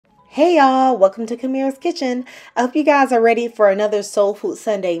Hey y'all, welcome to Camirra's Kitchen. I hope you guys are ready for another Soul Food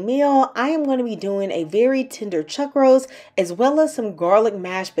Sunday meal. I am going to be doing a very tender chuck roast as well as some garlic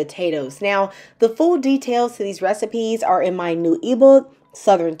mashed potatoes. Now, the full details to these recipes are in my new ebook,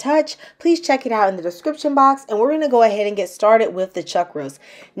 Southern Touch. Please check it out in the description box, and we're going to go ahead and get started with the chuck roast.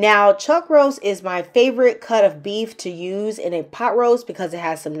 Now, chuck roast is my favorite cut of beef to use in a pot roast because it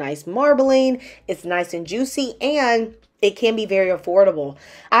has some nice marbling, it's nice and juicy, and it can be very affordable.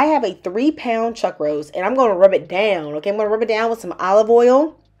 I have a 3-pound chuck roast and I'm going to rub it down. Okay, I'm going to rub it down with some olive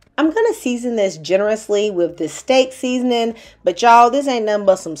oil. I'm going to season this generously with this steak seasoning, but y'all, this ain't nothing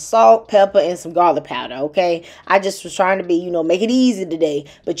but some salt, pepper, and some garlic powder, okay? I just was trying to be, make it easy today,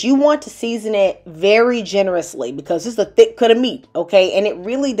 but you want to season it very generously because this is a thick cut of meat, okay? And it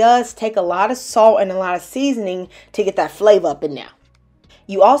really does take a lot of salt and a lot of seasoning to get that flavor up in there.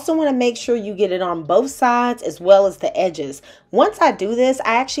 You also want to make sure you get it on both sides as well as the edges. Once I do this,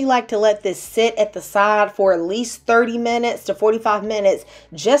 I actually like to let this sit at the side for at least 30 minutes to 45 minutes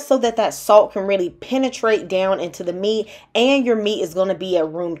just so that that salt can really penetrate down into the meat and your meat is going to be at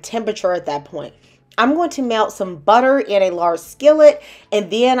room temperature at that point. I'm going to melt some butter in a large skillet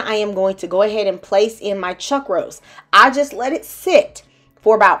and then I am going to go ahead and place in my chuck roast. I just let it sit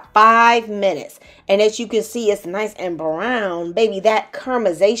for about 5 minutes. And as you can see, it's nice and brown. Baby, that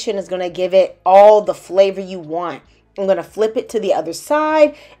caramelization is going to give it all the flavor you want. I'm going to flip it to the other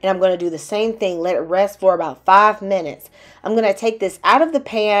side and I'm going to do the same thing. Let it rest for about 5 minutes. I'm going to take this out of the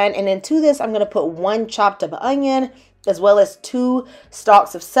pan and into this I'm going to put 1 chopped up onion as well as 2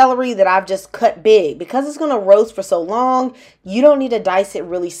 stalks of celery that I've just cut big. Because it's going to roast for so long, you don't need to dice it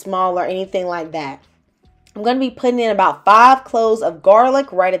really small or anything like that. I'm going to be putting in about 5 cloves of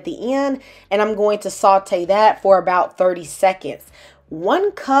garlic right at the end, and I'm going to saute that for about 30 seconds.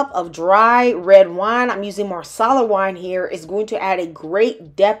 1 cup of dry red wine, I'm using Marsala wine here, is going to add a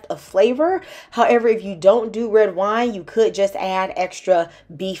great depth of flavor. However, if you don't do red wine, you could just add extra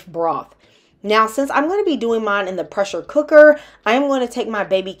beef broth. Now, since I'm going to be doing mine in the pressure cooker, I am going to take my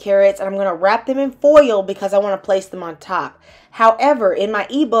baby carrots and I'm going to wrap them in foil because I want to place them on top. However, in my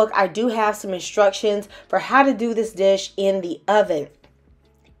ebook, I do have some instructions for how to do this dish in the oven.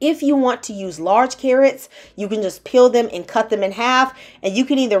 If you want to use large carrots, you can just peel them and cut them in half, and you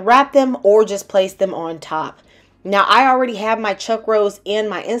can either wrap them or just place them on top. Now, I already have my chuck roast in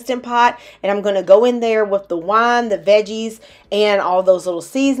my Instant Pot, and I'm going to go in there with the wine, the veggies, and all those little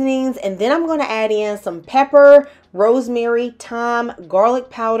seasonings. And then I'm going to add in some pepper, rosemary, thyme, garlic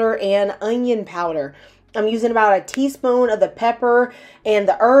powder, and onion powder. I'm using about a teaspoon of the pepper and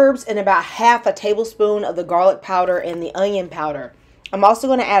the herbs and about half a tablespoon of the garlic powder and the onion powder. I'm also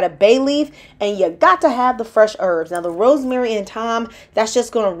going to add a bay leaf, and you got to have the fresh herbs. Now, the rosemary and thyme, that's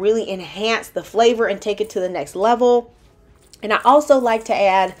just going to really enhance the flavor and take it to the next level. And I also like to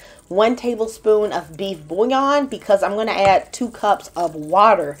add 1 tablespoon of beef bouillon because I'm going to add 2 cups of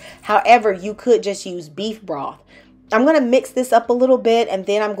water. However, you could just use beef broth. I'm going to mix this up a little bit, and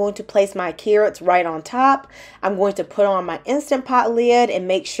then I'm going to place my carrots right on top. I'm going to put on my Instant Pot lid and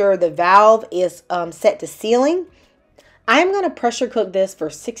make sure the valve is set to sealing. I'm going to pressure cook this for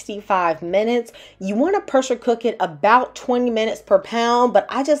 65 minutes. You want to pressure cook it about 20 minutes per pound, but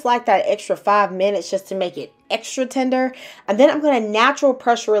I just like that extra 5 minutes just to make it extra tender. And then I'm going to natural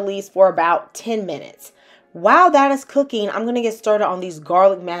pressure release for about 10 minutes. While that is cooking, I'm going to get started on these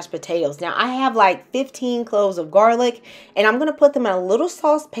garlic mashed potatoes. Now, I have like 15 cloves of garlic, and I'm going to put them in a little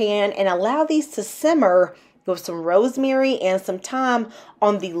saucepan and allow these to simmer with some rosemary and some thyme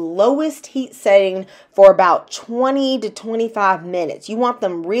on the lowest heat setting for about 20 to 25 minutes. You want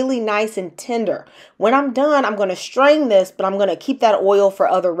them really nice and tender. When I'm done, I'm going to strain this, but I'm going to keep that oil for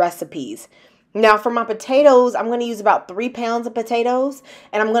other recipes. Now, for my potatoes, I'm going to use about 3 pounds of potatoes,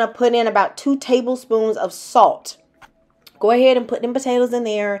 and I'm going to put in about 2 tablespoons of salt. Go ahead and put them potatoes in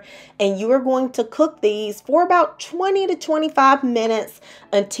there, and you are going to cook these for about 20 to 25 minutes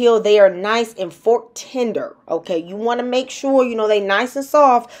until they are nice and fork tender. Okay, you want to make sure, they're nice and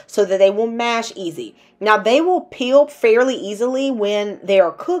soft so that they will mash easy. Now, they will peel fairly easily when they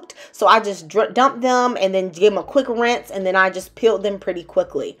are cooked, so I just dump them and then give them a quick rinse, and then I just peeled them pretty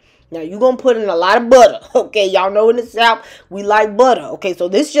quickly. Now, you're going to put in a lot of butter, okay? Y'all know in the South, we like butter, okay? So,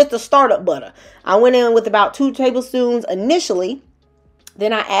 this is just a startup butter. I went in with about 2 tablespoons initially.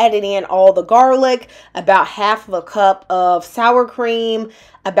 Then, I added in all the garlic, about half of a cup of sour cream,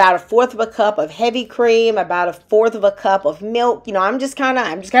 about 1/4 of a cup of heavy cream, about 1/4 of a cup of milk. I'm just kind of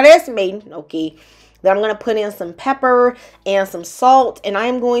estimating, okay? Then I'm going to put in some pepper and some salt, and I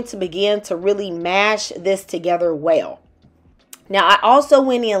am going to begin to really mash this together well. Now, I also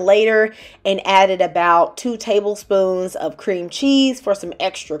went in later and added about 2 tablespoons of cream cheese for some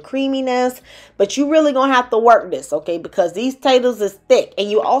extra creaminess. But you really gonna have to work this, okay? Because these potatoes is thick.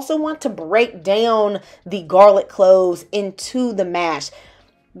 And you also want to break down the garlic cloves into the mash.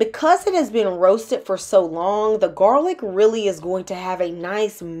 Because it has been roasted for so long, the garlic really is going to have a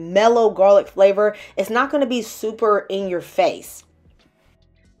nice mellow garlic flavor. It's not going to be super in your face.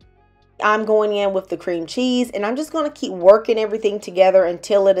 I'm going in with the cream cheese, and I'm just going to keep working everything together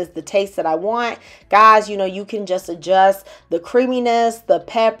until it is the taste that I want. Guys, you know, you can just adjust the creaminess, the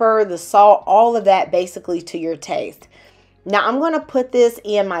pepper, the salt, all of that basically to your taste. Now I'm going to put this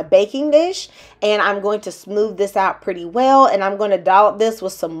in my baking dish, and I'm going to smooth this out pretty well, and I'm going to dollop this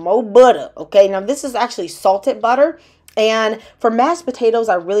with some more butter. Okay, now this is actually salted butter. And for mashed potatoes,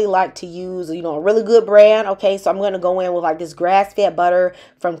 I really like to use, you know, a really good brand. Okay, so I'm going to go in with like this grass-fed butter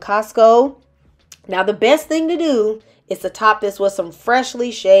from Costco. Now, the best thing to do is to top this with some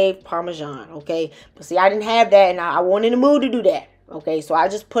freshly shaved Parmesan. Okay, but see, I didn't have that, and I wasn't in the mood to do that. Okay, so I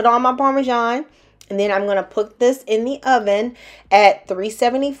just put on my Parmesan. And then I'm going to put this in the oven at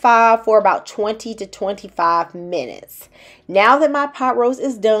 375 for about 20 to 25 minutes. Now that my pot roast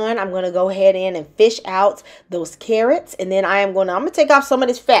is done, I'm going to go ahead and fish out those carrots. And then I'm going to take off some of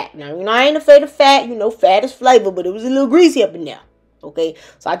this fat. Now, you know, I ain't afraid of fat. You know, fat is flavor, but it was a little greasy up in there. Okay,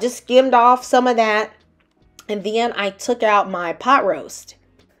 so I just skimmed off some of that. And then I took out my pot roast.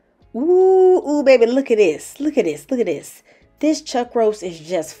 Ooh, baby, look at this. Look at this. Look at this. This chuck roast is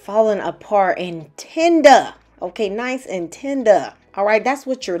just falling apart and tender. Okay, nice and tender. All right, that's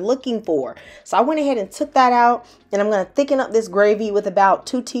what you're looking for. So I went ahead and took that out, and I'm going to thicken up this gravy with about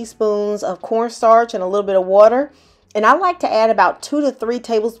 2 teaspoons of cornstarch and a little bit of water. And I like to add about 2 to 3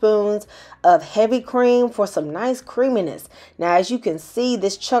 tablespoons of heavy cream for some nice creaminess. Now, as you can see,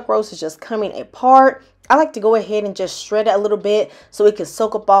 this chuck roast is just coming apart. I like to go ahead and just shred it a little bit so it can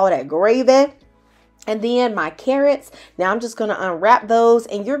soak up all that gravy. And then my carrots, now I'm just going to unwrap those,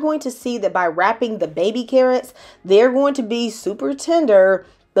 and you're going to see that by wrapping the baby carrots, they're going to be super tender,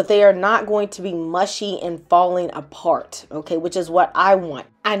 but they are not going to be mushy and falling apart, okay, which is what I want.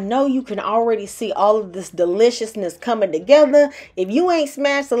 I know you can already see all of this deliciousness coming together. If you ain't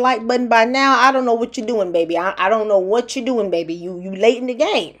smashed the like button by now, I don't know what you're doing, baby. I don't know what you're doing, baby. You late in the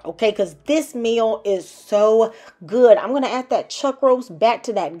game, okay, because this meal is so good. I'm going to add that chuck roast back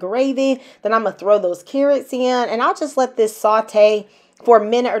to that gravy. Then I'm going to throw those carrots in, and I'll just let this saute for a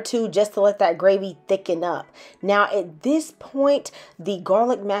minute or two just to let that gravy thicken up. Now at this point, the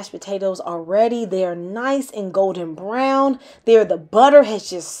garlic mashed potatoes are ready. They are nice and golden brown. The butter has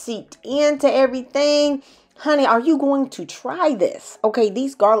just seeped into everything. Honey, are you going to try this? Okay,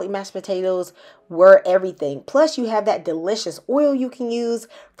 these garlic mashed potatoes were everything. Plus you have that delicious oil you can use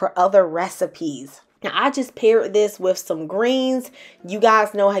for other recipes. Now, I just paired this with some greens. You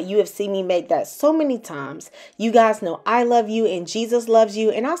guys know how you have seen me make that so many times. You guys know I love you and Jesus loves you.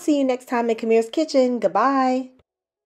 And I'll see you next time in Camirra's Kitchen. Goodbye.